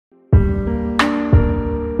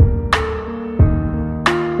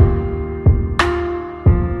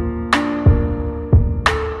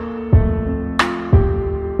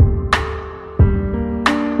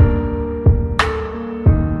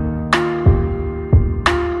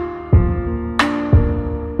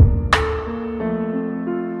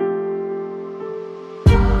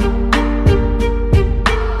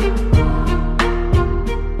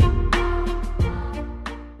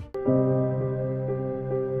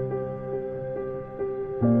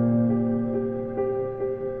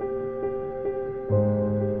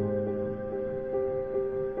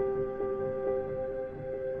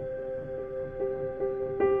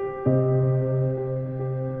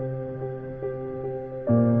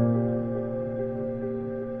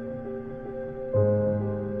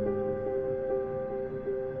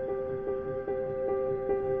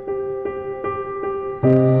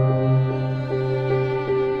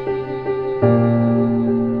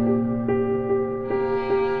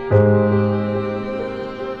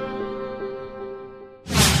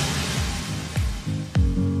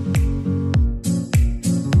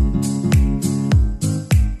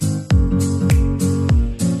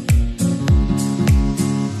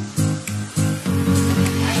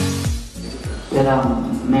जरा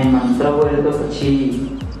मैं मंत्र बोले तो પછી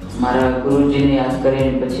મારા ગુરુજીને યાદ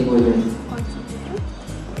કરીને પછી બોલ્યો.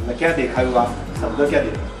 क्या દેખાયું? આ શબ્દ क्या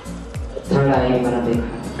દેખાયું? થર્ડ આઈ મારા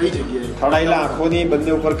દેખાય. કઈ જગ્યાએ? થર્ડ આઈલા આંખોની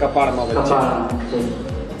બંને ઉપર કપાળમાં વચ્ચે.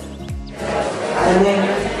 અને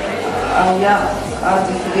આયા આ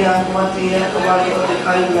દીકરી આંખમાંથી એ કપાળમાં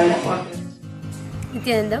દેખાઈ લાઈન પર.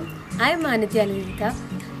 Nithyananda, I am Nithyananda.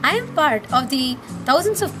 I am part of the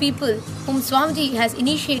thousands of people whom Swamiji has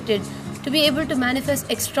initiated to be able to manifest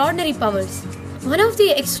extraordinary powers. One of the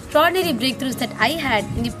extraordinary breakthroughs that I had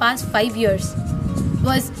in the past 5 years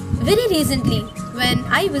was very recently when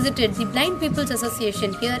I visited the Blind People's Association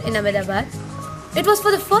here in Ahmedabad. It was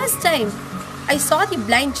for the first time I saw the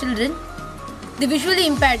blind children, the visually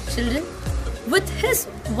impaired children. With his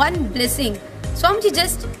one blessing, Swamiji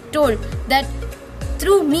just told that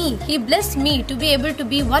through me, he blessed me to be able to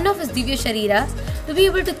be one of his Divya Shariras, to be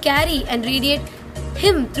able to carry and radiate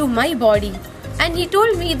him through my body. And he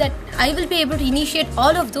told me that I will be able to initiate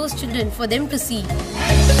all of those children for them to see.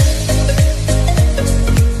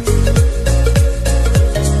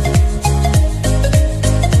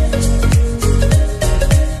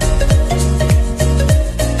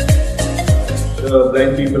 The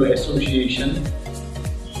Blind People Association,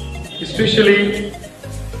 especially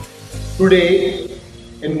today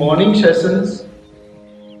in morning sessions,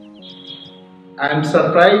 I am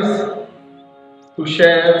surprised to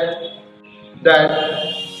share that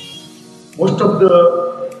most of the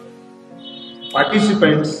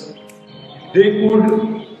participants, they could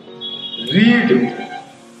read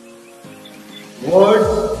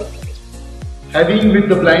words having with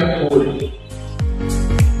the blindfold.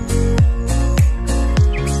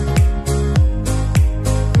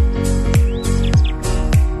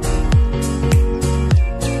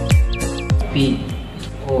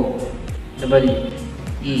 P-O-W-E-K.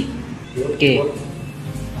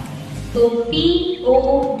 So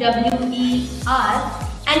P-O-W-E-R,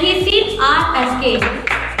 and he seen R as K.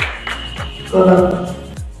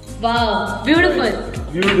 Wow, beautiful.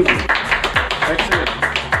 Beautiful. Excellent.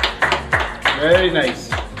 Very nice.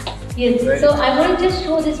 Yes, Very so nice. I want to just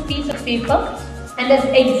show this piece of paper, and that's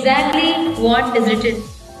exactly what is written.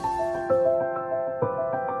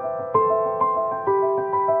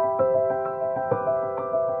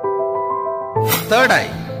 Third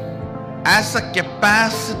eye as a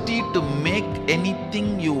capacity to make anything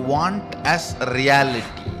you want as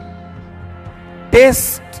reality.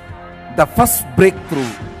 Taste the first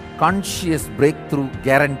breakthrough, conscious breakthrough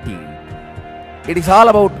guaranteed. It is all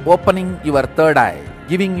about opening your third eye,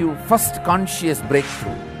 giving you first conscious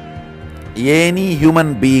breakthrough. Any human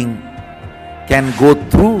being can go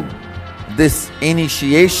through these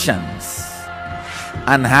initiations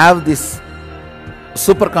and have this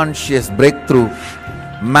superconscious breakthrough,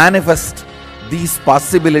 manifest these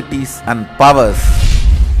possibilities and powers.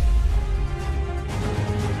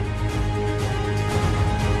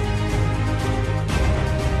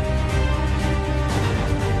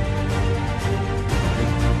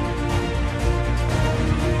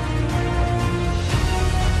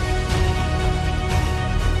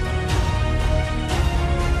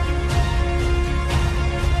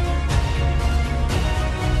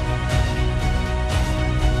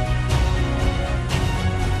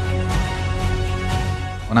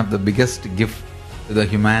 One of the biggest gifts to the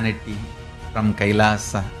humanity from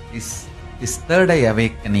Kailasa is third eye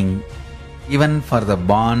awakening, even for the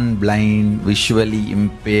born blind, visually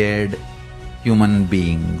impaired human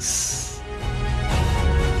beings.